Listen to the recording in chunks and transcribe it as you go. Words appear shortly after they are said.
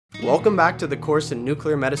Welcome back to the course in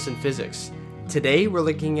Nuclear Medicine Physics. Today we're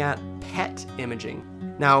looking at PET imaging.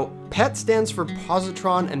 Now, PET stands for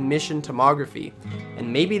positron emission tomography,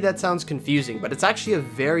 and maybe that sounds confusing, but it's actually a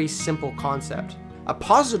very simple concept. A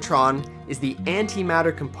positron is the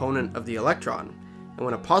antimatter component of the electron, and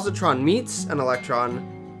when a positron meets an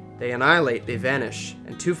electron, they annihilate, they vanish,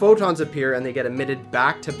 and two photons appear and they get emitted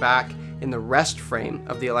back to back in the rest frame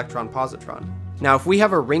of the electron-positron. Now, if we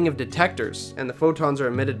have a ring of detectors and the photons are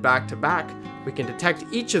emitted back to back, we can detect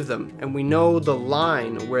each of them and we know the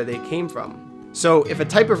line where they came from. So if a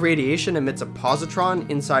type of radiation emits a positron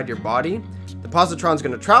inside your body, the positron is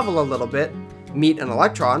going to travel a little bit, meet an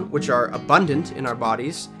electron, which are abundant in our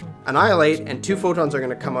bodies, annihilate, and two photons are going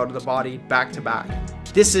to come out of the body back to back.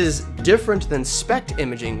 This is different than SPECT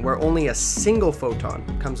imaging, where only a single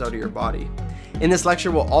photon comes out of your body. In this lecture,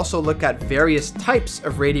 we'll also look at various types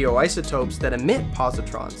of radioisotopes that emit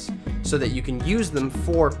positrons so that you can use them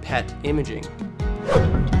for PET imaging.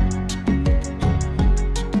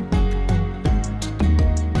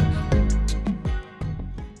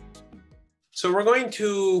 So we're going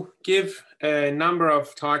to give a number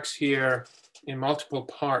of talks here in multiple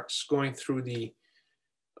parts, going through the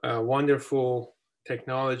wonderful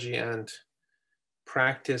technology and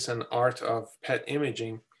practice and art of PET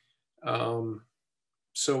imaging.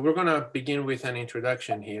 So we're going to begin with an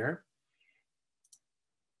introduction here.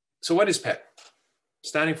 So what is PET?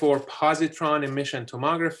 Standing for positron emission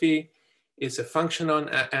tomography. It's a functional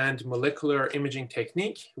and molecular imaging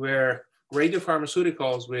technique where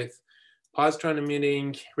radiopharmaceuticals with positron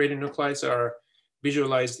emitting radionuclides are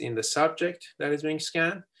visualized in the subject that is being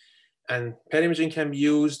scanned. And PET imaging can be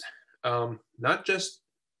used not just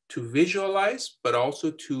to visualize, but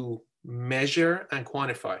also to measure and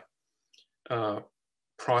quantify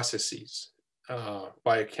processes,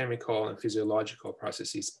 biochemical and physiological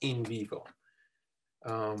processes in vivo.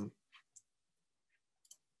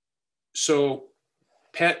 So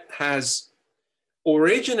PET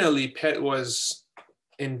originally PET was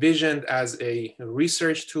envisioned as a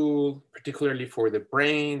research tool, particularly for the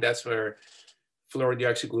brain. That's where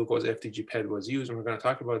fluorodeoxyglucose, FDG PET was used, and we're going to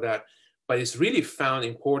talk about that. But it's really found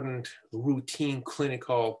important routine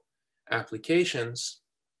clinical applications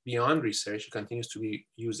beyond research. It continues to be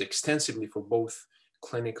used extensively for both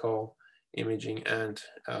clinical imaging and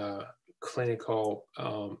clinical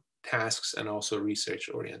tasks, and also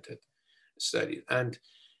research-oriented studies. And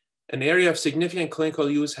an area of significant clinical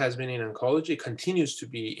use has been in oncology, continues to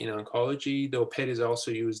be in oncology, though PET is also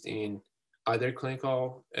used in other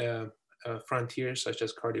clinical frontiers, such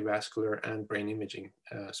as cardiovascular and brain imaging,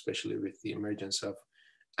 especially with the emergence of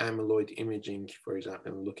amyloid imaging, for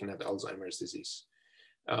example, looking at Alzheimer's disease.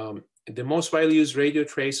 The most widely used radio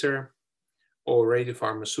tracer or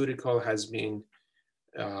radiopharmaceutical has been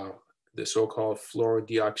the so-called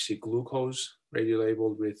fluorodeoxyglucose,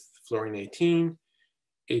 radiolabeled with fluorine 18.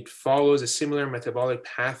 It follows a similar metabolic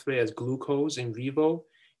pathway as glucose in vivo,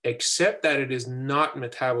 except that it is not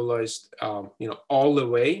metabolized all the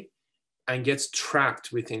way and gets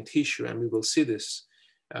trapped within tissue. And we will see this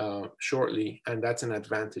shortly. And that's an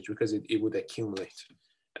advantage because it would accumulate,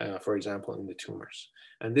 for example, in the tumors.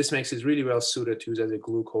 And this makes it really well suited to use as a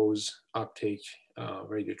glucose uptake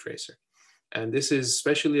radio tracer. And this is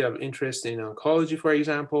especially of interest in oncology, for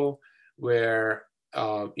example, where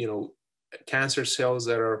cancer cells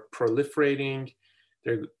that are proliferating,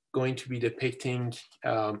 they're going to be depicting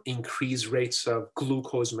increased rates of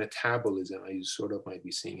glucose metabolism, as you sort of might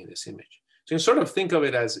be seeing in this image. So you can sort of think of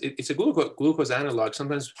it as it's a glucose analog.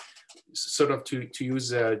 Sometimes, sort of to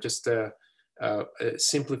use just a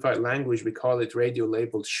simplified language, we call it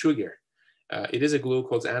radio-labeled sugar. It is a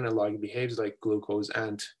glucose analog, it behaves like glucose,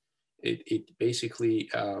 and it basically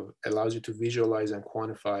allows you to visualize and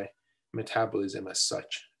quantify metabolism as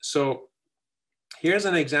such. So here's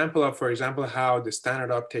an example of, for example, how the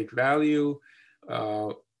standard uptake value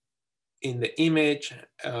in the image,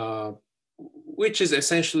 which is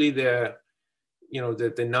essentially the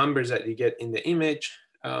numbers that you get in the image,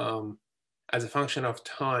 as a function of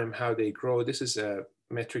time, how they grow. This is a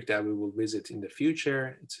metric that we will visit in the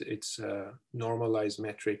future. It's a normalized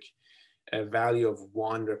metric. A value of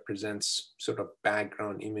 1 represents sort of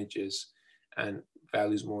background images, and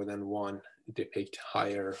values more than 1 depict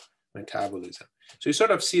higher metabolism. So you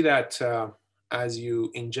sort of see that as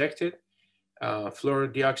you inject it,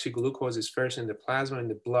 fluorodeoxyglucose is first in the plasma, in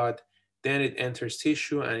the blood, then it enters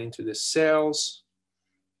tissue and into the cells.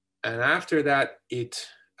 And after that,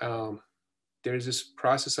 there's this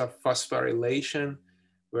process of phosphorylation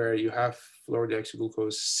where you have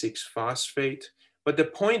fluorodeoxyglucose 6-phosphate. But the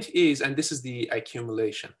point is, and this is the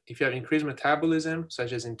accumulation, if you have increased metabolism,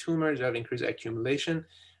 such as in tumors, you have increased accumulation,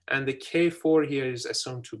 And the K4 here is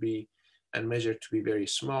assumed to be and measured to be very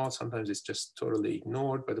small. Sometimes it's just totally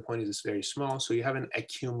ignored, but the point is it's very small. So you have an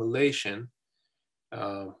accumulation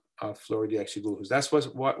of fluorodeoxyglucose. That's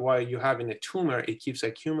why you have in a tumor, it keeps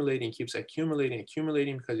accumulating,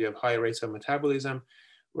 because you have high rates of metabolism.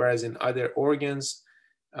 Whereas in other organs,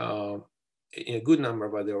 in a good number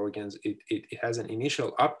of other organs, it has an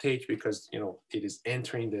initial uptake because it is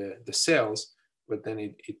entering the cells, but then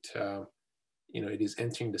it is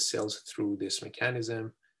entering the cells through this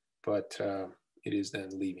mechanism, but it is then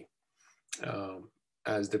leaving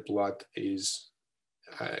as the blood is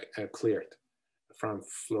cleared from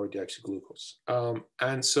fluorodeoxyglucose.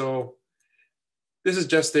 And so this is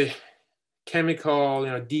just a chemical,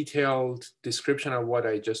 detailed description of what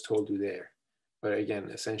I just told you there. But again,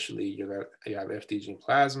 essentially you have FDG in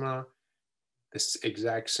plasma, this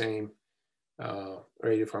exact same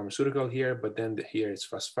radiopharmaceutical here, but then here it's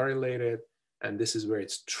phosphorylated, and this is where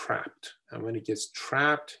it's trapped. And when it gets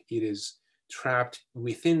trapped, it is trapped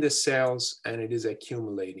within the cells and it is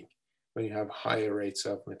accumulating when you have higher rates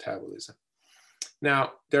of metabolism.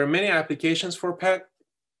 Now, there are many applications for PET,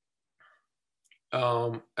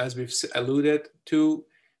 as we've alluded to.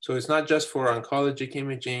 So it's not just for oncologic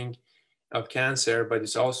imaging of cancer, but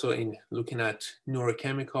it's also in looking at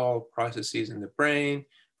neurochemical processes in the brain.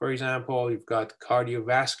 For example, you've got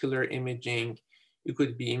cardiovascular imaging. You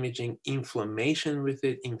could be imaging inflammation with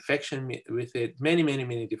it, infection with it, many, many,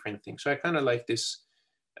 many different things. So I kind of like this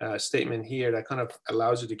statement here that kind of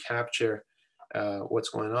allows you to capture what's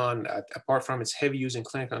going on. Apart from its heavy use in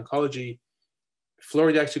clinical oncology,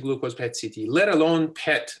 fluorodeoxyglucose PET CT, let alone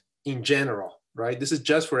PET in general, right? This is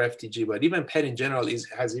just for FDG, but even PET in general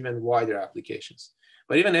has even wider applications.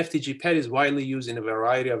 But even FDG PET is widely used in a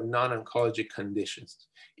variety of non-oncologic conditions,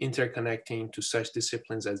 interconnecting to such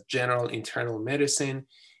disciplines as general internal medicine,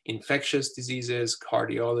 infectious diseases,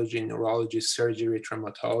 cardiology, neurology, surgery,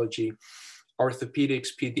 traumatology, orthopedics,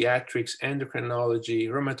 pediatrics, endocrinology,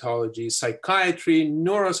 rheumatology, psychiatry,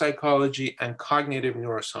 neuropsychology, and cognitive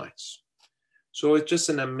neuroscience. So it's just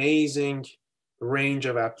an amazing range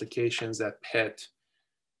of applications that PET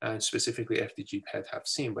and specifically FDG PET have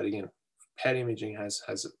seen. But again, PET imaging has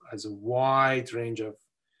a wide range of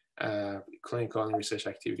clinical and research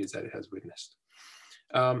activities that it has witnessed.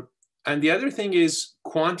 And the other thing is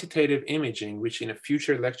quantitative imaging, which in a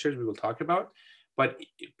future lectures we will talk about. But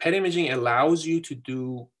PET imaging allows you to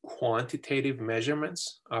do quantitative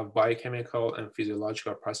measurements of biochemical and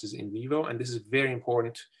physiological processes in vivo. And this is very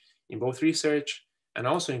important in both research and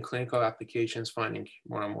also in clinical applications, finding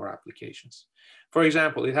more and more applications. For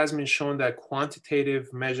example, it has been shown that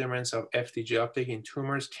quantitative measurements of FDG uptake in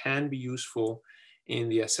tumors can be useful in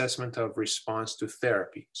the assessment of response to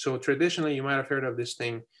therapy. So traditionally, you might have heard of this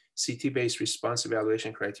thing, CT-based response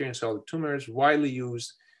evaluation criteria in solid tumors, widely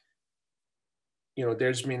used.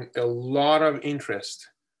 There's been a lot of interest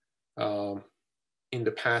in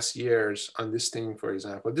the past years on this thing, for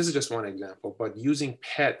example. This is just one example, but using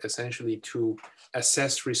PET essentially to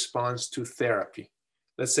assess response to therapy.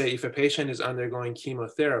 Let's say if a patient is undergoing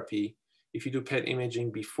chemotherapy, if you do PET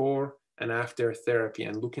imaging before and after therapy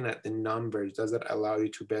and looking at the numbers, does that allow you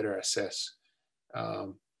to better assess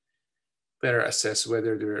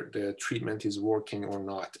whether the treatment is working or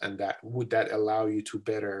not? And would that allow you to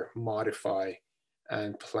better modify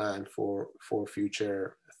and plan for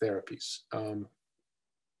future therapies?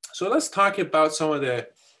 So let's talk about some of the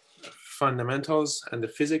fundamentals and the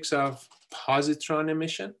physics of positron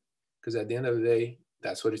emission, because at the end of the day,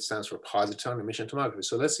 that's what it stands for, positron emission tomography.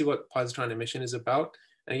 So let's see what positron emission is about.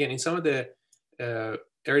 And again, in some of the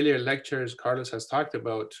earlier lectures, Carlos has talked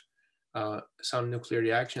about some nuclear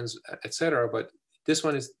reactions, etc. But this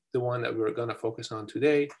one is the one that we're going to focus on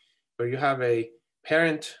today, where you have a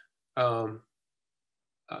parent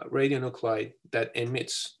radionuclide that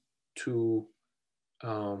emits to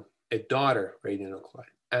a daughter radionuclide.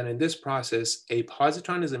 And in this process, a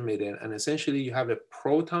positron is emitted, and essentially you have a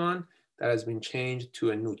proton that has been changed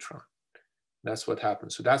to a neutron. That's what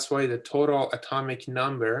happens. So that's why the total atomic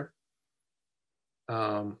number,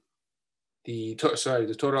 the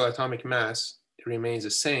total atomic mass remains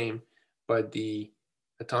the same, but the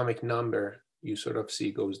atomic number you sort of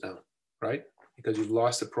see goes down, right? Because you've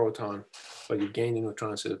lost the proton, but you gain the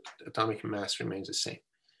neutron, so the atomic mass remains the same.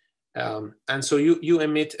 And so you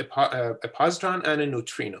emit a positron and a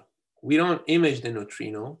neutrino. We don't image the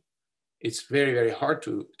neutrino. It's very, very hard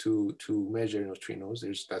to measure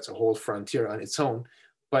neutrinos. That's a whole frontier on its own.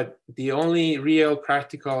 But the only real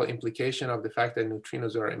practical implication of the fact that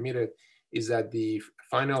neutrinos are emitted is that the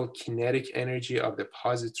final kinetic energy of the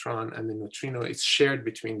positron and the neutrino is shared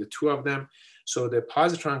between the two of them. So the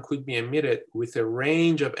positron could be emitted with a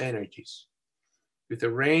range of energies, with a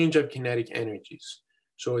range of kinetic energies.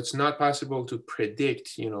 So it's not possible to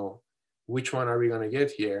predict, which one are we going to get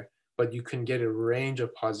here, but you can get a range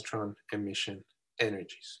of positron emission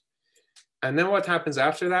energies. And then what happens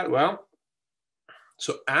after that? Well,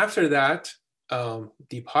 so after that,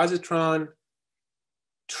 the positron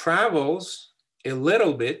travels a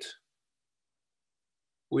little bit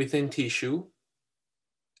within tissue,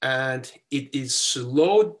 and it is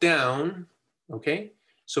slowed down, okay?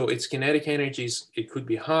 So its kinetic energies, it could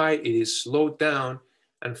be high, it is slowed down,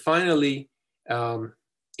 and finally,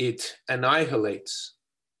 it annihilates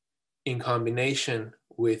in combination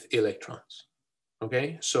with electrons,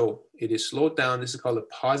 okay? So it is slowed down. This is called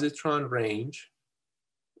a positron range,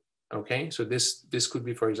 okay? So this could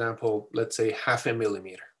be, for example, let's say 0.5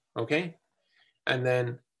 millimeter, okay? And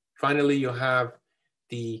then finally, you have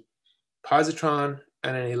the positron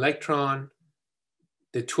and an electron.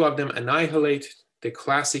 The two of them annihilate. The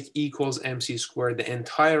classic E equals mc squared. The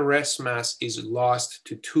entire rest mass is lost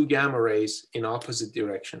to 2 gamma rays in opposite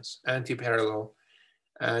directions, anti-parallel.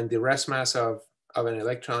 And the rest mass of an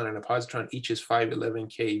electron and a positron each is 511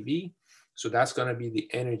 keV. So that's going to be the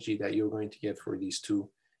energy that you're going to get for these 2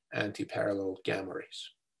 anti-parallel gamma rays,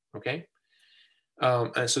 okay?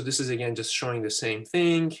 And so this is, again, just showing the same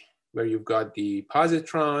thing, where you've got the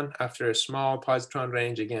positron after a small positron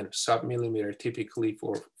range, again, sub-millimeter typically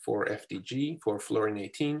for FDG, for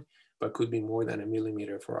fluorine-18, but could be more than 1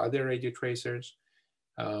 millimeter for other radio tracers.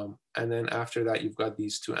 And then after that, you've got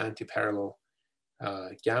these 2 anti-parallel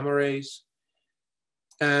gamma rays.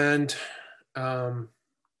 And then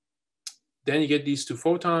you get these 2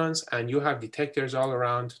 photons, and you have detectors all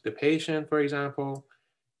around the patient, for example,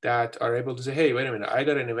 that are able to say, hey, wait a minute, I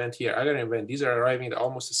got an event here, I got an event. These are arriving at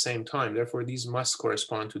almost the same time. Therefore, these must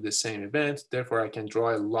correspond to the same event. Therefore, I can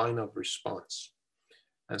draw a line of response.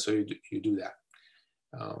 And so you do that.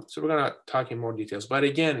 So we're going to talk in more details. But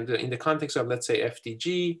again, in the context of, let's say,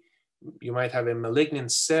 FDG, you might have a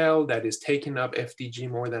malignant cell that is taking up FDG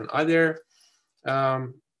more than other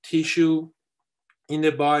tissue in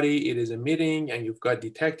the body. It is emitting, and you've got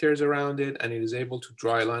detectors around it, and it is able to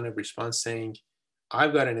draw a line of response saying,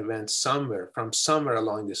 I've got an event somewhere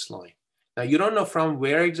along this line. Now, you don't know from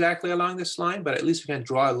where exactly along this line, but at least you can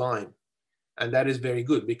draw a line. And that is very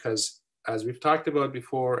good because, as we've talked about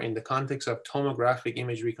before, in the context of tomographic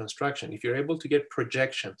image reconstruction, if you're able to get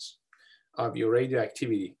projections of your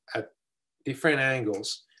radioactivity at different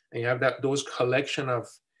angles, and you have those collection of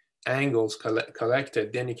angles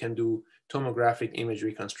collected, then you can do tomographic image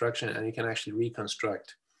reconstruction, and you can actually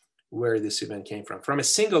reconstruct where this event came from. From a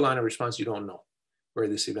single line of response, you don't know where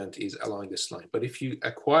this event is along this line. But if you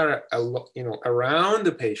acquire around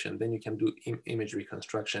the patient, then you can do image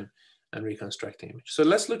reconstruction and reconstruct the image. So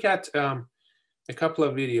let's look at a couple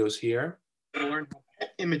of videos here. Learn how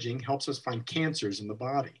PET imaging helps us find cancers in the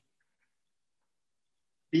body.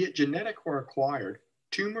 Be it genetic or acquired,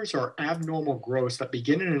 tumors are abnormal growths that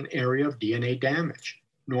begin in an area of DNA damage.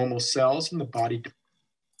 Normal cells in the body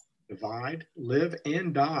divide, live,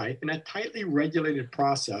 and die in a tightly regulated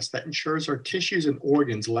process that ensures our tissues and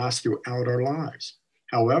organs last throughout our lives.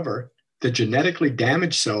 However, the genetically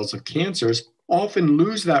damaged cells of cancers often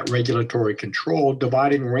lose that regulatory control,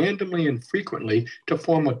 dividing randomly and frequently to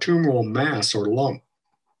form a tumoral mass or lump.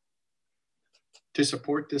 To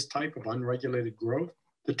support this type of unregulated growth,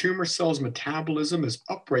 the tumor cell's metabolism is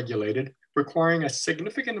upregulated, requiring a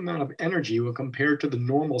significant amount of energy when compared to the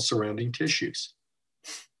normal surrounding tissues.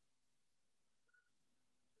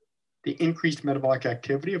 The increased metabolic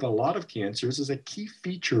activity of a lot of cancers is a key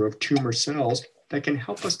feature of tumor cells that can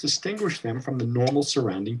help us distinguish them from the normal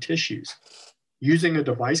surrounding tissues. Using a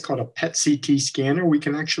device called a PET-CT scanner, we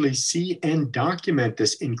can actually see and document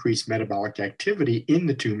this increased metabolic activity in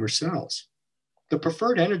the tumor cells. The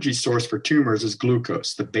preferred energy source for tumors is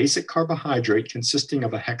glucose, the basic carbohydrate consisting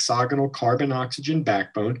of a hexagonal carbon-oxygen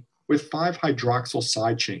backbone with 5 hydroxyl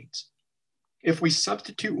side chains. If we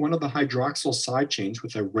substitute one of the hydroxyl side chains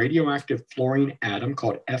with a radioactive fluorine atom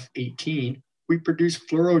called F18, we produce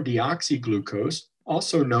fluorodeoxyglucose,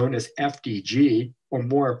 also known as FDG, or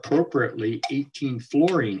more appropriately,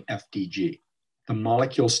 18-fluorine FDG. The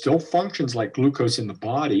molecule still functions like glucose in the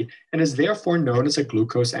body and is therefore known as a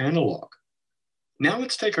glucose analog. Now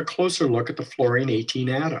let's take a closer look at the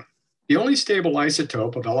fluorine-18 atom. The only stable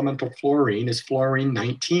isotope of elemental fluorine is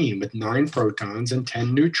fluorine-19 with 9 protons and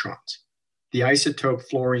 10 neutrons. The isotope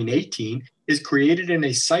fluorine-18 is created in a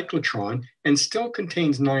cyclotron and still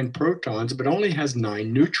contains 9 protons, but only has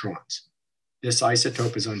 9 neutrons. This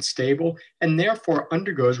isotope is unstable and therefore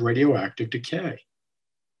undergoes radioactive decay.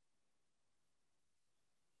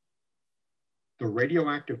 The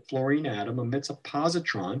radioactive fluorine atom emits a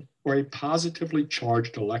positron or a positively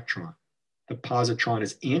charged electron. The positron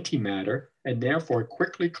is antimatter and therefore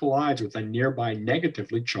quickly collides with a nearby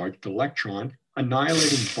negatively charged electron,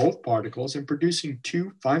 annihilating both particles and producing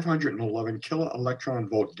two 511 kiloelectron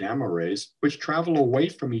volt gamma rays, which travel away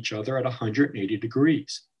from each other at 180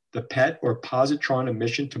 degrees. The PET or positron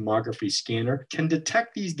emission tomography scanner can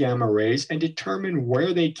detect these gamma rays and determine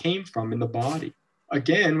where they came from in the body.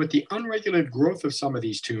 Again, with the unregulated growth of some of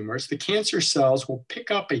these tumors, the cancer cells will pick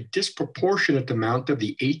up a disproportionate amount of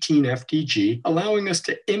the 18-FDG, allowing us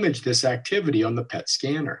to image this activity on the PET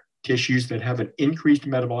scanner. Tissues that have an increased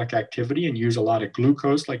metabolic activity and use a lot of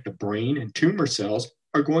glucose, like the brain and tumor cells,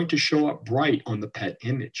 are going to show up bright on the PET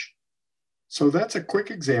image. So that's a quick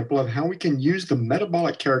example of how we can use the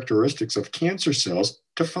metabolic characteristics of cancer cells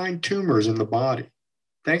to find tumors in the body.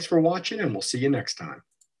 Thanks for watching, and we'll see you next time.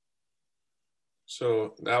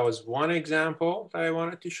 So that was one example that I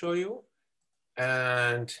wanted to show you.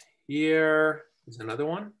 And here is another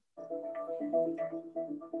one.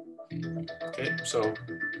 Okay, so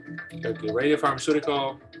the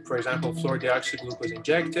radiopharmaceutical, for example, fluorodeoxyglucose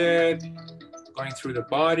injected, going through the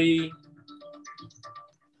body,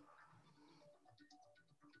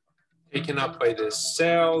 taken up by the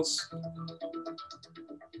cells.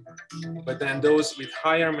 But then those with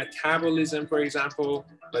higher metabolism, for example,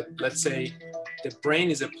 but let's say the brain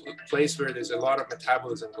is a place where there's a lot of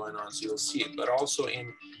metabolism going on, so you'll see it, but also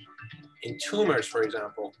in tumors, for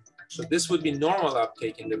example. So this would be normal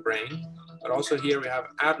uptake in the brain, but also here we have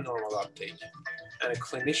abnormal uptake. And a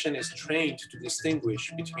clinician is trained to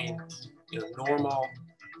distinguish between normal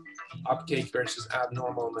uptake versus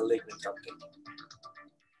abnormal malignant uptake.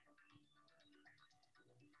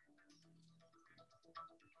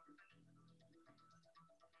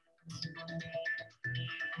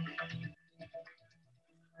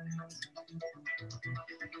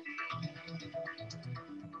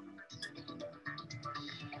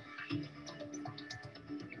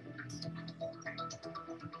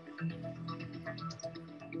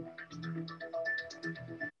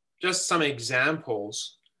 Just some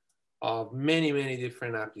examples of many, many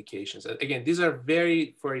different applications. Again, these are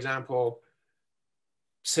very, for example,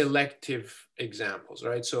 selective examples,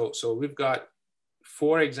 right? So we've got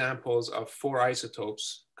 4 examples of 4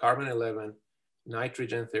 isotopes, carbon 11,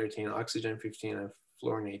 nitrogen 13, oxygen 15, and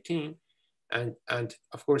fluorine 18. And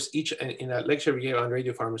of course, each, in that lecture we gave on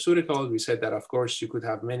radiopharmaceuticals, we said that of course you could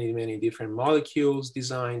have many, many different molecules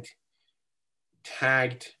designed,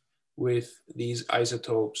 tagged with these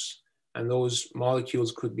isotopes, and those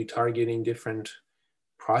molecules could be targeting different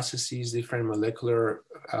processes, different molecular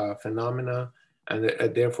phenomena, and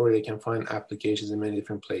therefore they can find applications in many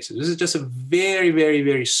different places. This is just a very, very,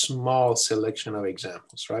 very small selection of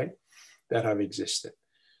examples, right, that have existed.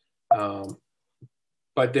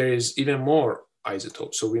 But there is even more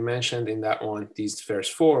isotopes. So we mentioned in that one, these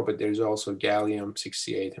first 4, but there's also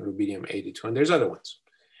gallium-68 and rubidium-82, and there's other ones.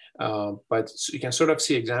 But you can sort of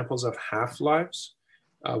see examples of half-lives.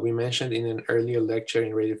 We mentioned in an earlier lecture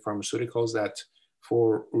in radiopharmaceuticals that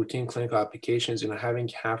for routine clinical applications, having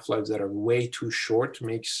half-lives that are way too short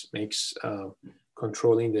makes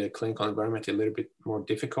controlling the clinical environment a little bit more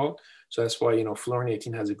difficult. So that's why, fluorine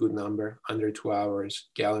 18 has a good number, under 2 hours.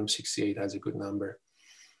 Gallium-68 has a good number.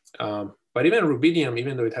 But even rubidium,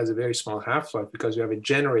 even though it has a very small half-life, because you have a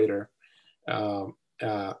generator,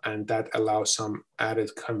 and that allows some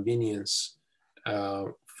added convenience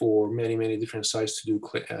for many, many different sites to do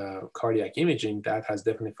cardiac imaging, that has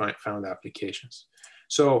definitely found applications.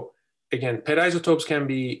 So again, PET isotopes can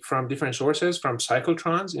be from different sources, from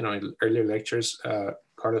cyclotrons. In earlier lectures,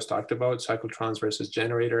 Carlos talked about cyclotrons versus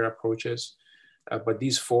generator approaches. But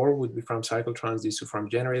these 4 would be from cyclotrons, these 2 from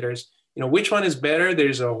generators. Which one is better?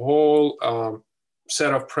 There's a whole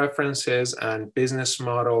set of preferences and business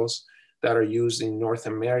models that are used in North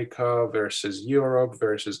America versus Europe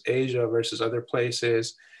versus Asia versus other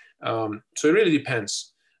places. So it really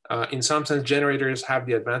depends. In some sense, generators have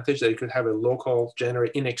the advantage that you could have a local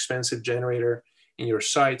inexpensive generator in your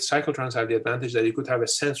site. Cyclotrons have the advantage that you could have a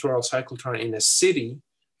central cyclotron in a city,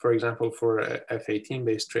 for example, for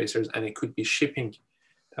F-18-based tracers, and it could be shipping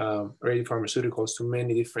radiopharmaceuticals to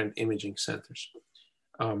many different imaging centers.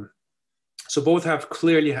 So both have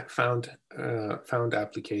clearly found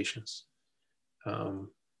applications.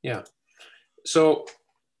 Yeah. So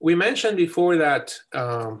we mentioned before that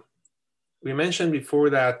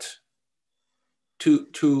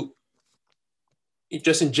to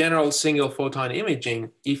just in general single photon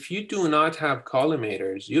imaging, if you do not have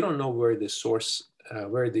collimators, you don't know where the source,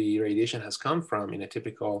 where the radiation has come from in a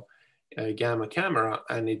typical gamma camera,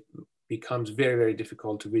 and becomes very, very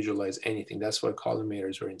difficult to visualize anything. That's why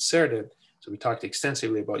collimators were inserted. So we talked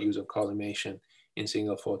extensively about use of collimation in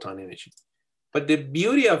single photon imaging. But the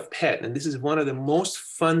beauty of PET, and this is one of the most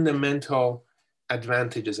fundamental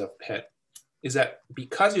advantages of PET, is that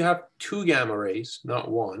because you have two gamma rays,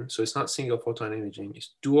 not one, so it's not single photon imaging,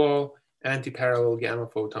 it's dual anti-parallel gamma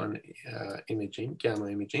photon imaging, gamma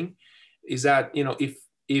imaging, is that, you know,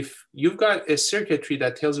 if you've got a circuitry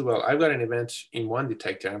that tells you, well, I've got an event in one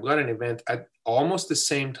detector, I've got an event at almost the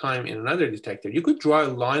same time in another detector, you could draw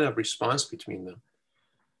a line of response between them.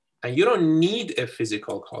 And you don't need a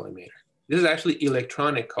physical collimator. This is actually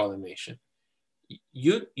electronic collimation.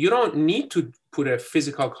 You don't need to put a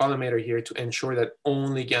physical collimator here to ensure that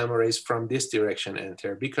only gamma rays from this direction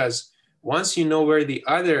enter, because once you know where the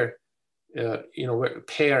other where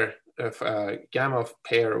pair of gamma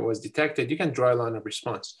pair was detected, you can draw a line of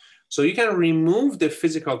response. So you can remove the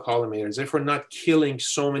physical collimators, therefore not killing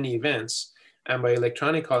so many events. And by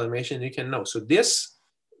electronic collimation, you can know. So this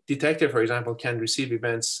detector, for example, can receive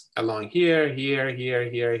events along here, here, here,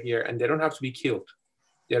 here, here, and they don't have to be killed.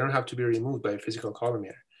 They don't have to be removed by a physical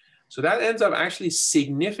collimator. So that ends up actually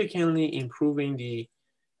significantly improving the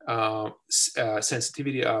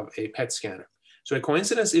sensitivity of a PET scanner. So a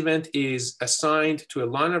coincidence event is assigned to a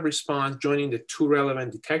line of response joining the two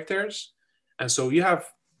relevant detectors. And so you have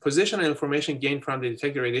positional information gained from the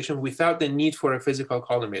detector radiation without the need for a physical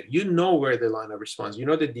collimator. You know where the line of response, you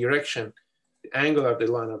know the direction, the angle of the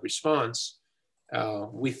line of response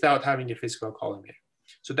without having a physical collimator.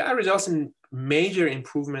 So that results in major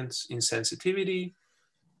improvements in sensitivity.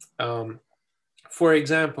 For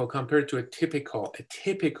example, compared to a typical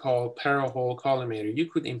parahole collimator, you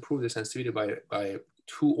could improve the sensitivity by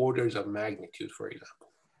 2 orders of magnitude, for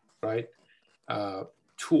example, right?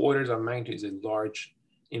 2 orders of magnitude is a large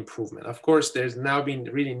improvement. Of course, there's now been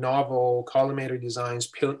really novel collimator designs,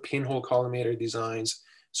 pinhole collimator designs.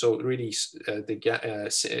 So really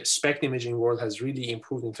the SPECT imaging world has really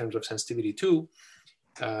improved in terms of sensitivity too.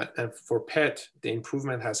 And for PET, the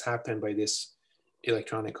improvement has happened by this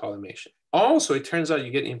electronic collimation. Also, it turns out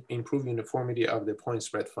you get improved uniformity of the point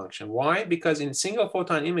spread function. Why? Because in single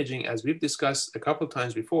photon imaging, as we've discussed a couple of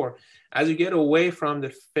times before, as you get away from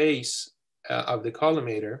the face of the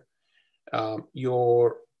collimator,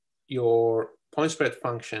 your point spread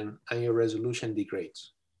function and your resolution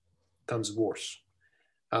degrades, becomes worse.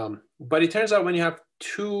 But it turns out when you have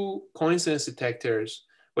 2 coincidence detectors,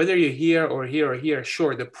 whether you're here or here or here,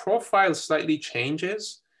 sure, the profile slightly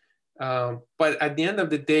changes. But at the end of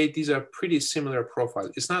the day, these are pretty similar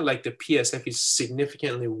profiles. It's not like the PSF is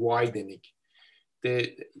significantly widening.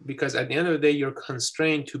 Because at the end of the day, you're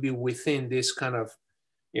constrained to be within this kind of,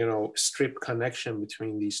 strip connection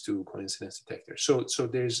between these 2 coincidence detectors. So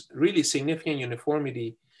there's really significant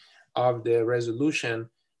uniformity of the resolution,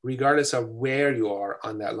 regardless of where you are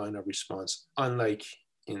on that line of response, unlike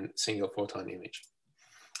in single photon imaging.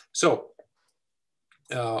 So,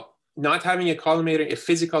 not having a collimator, a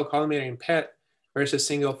physical collimator in PET versus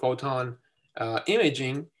single photon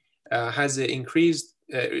imaging has an increased,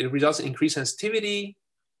 it results in increased sensitivity.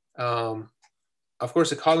 Of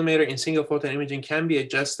course, a collimator in single photon imaging can be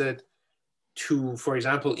adjusted to, for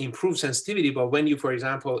example, improve sensitivity. But when you, for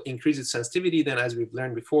example, increase its sensitivity, then as we've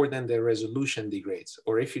learned before, then the resolution degrades.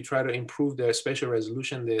 Or if you try to improve the spatial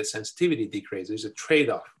resolution, the sensitivity degrades. There's a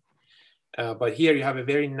trade-off. But here you have a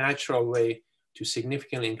very natural way to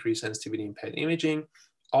significantly increase sensitivity in PET imaging.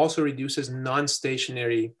 Also reduces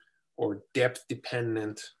non-stationary or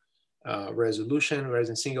depth-dependent resolution, whereas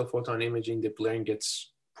in single photon imaging, the blurring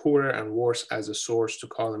gets poorer and worse as the source to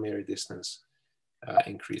collimator distance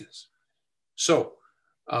increases. So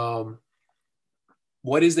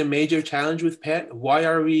what is the major challenge with PET? Why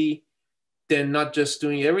are we then not just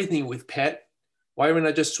doing everything with PET? Why are we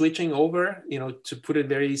not just switching over, to put it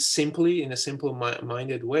very simply, in a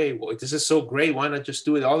simple-minded way? Well, this is so great, why not just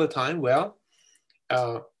do it all the time? Well,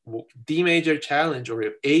 the major challenge, or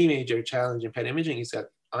a major challenge in PET imaging, is that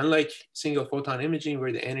unlike single photon imaging,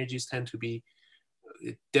 where the energies tend to be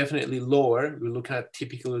definitely lower, we're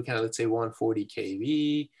typically looking at, let's say, 140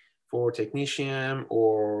 kV for technetium,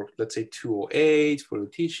 or let's say 208 for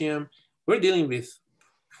lutetium. We're dealing with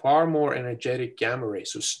far more energetic gamma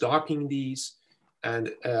rays. So stopping these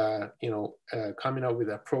and coming up with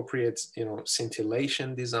appropriate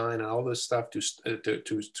scintillation design and all this stuff to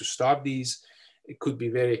stop these, it could be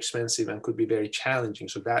very expensive and could be very challenging.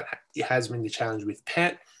 So that has been the challenge with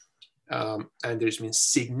PET. And there's been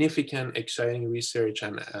significant exciting research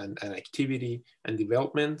and activity and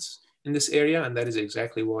developments in this area, and that is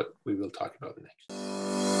exactly what we will talk about next.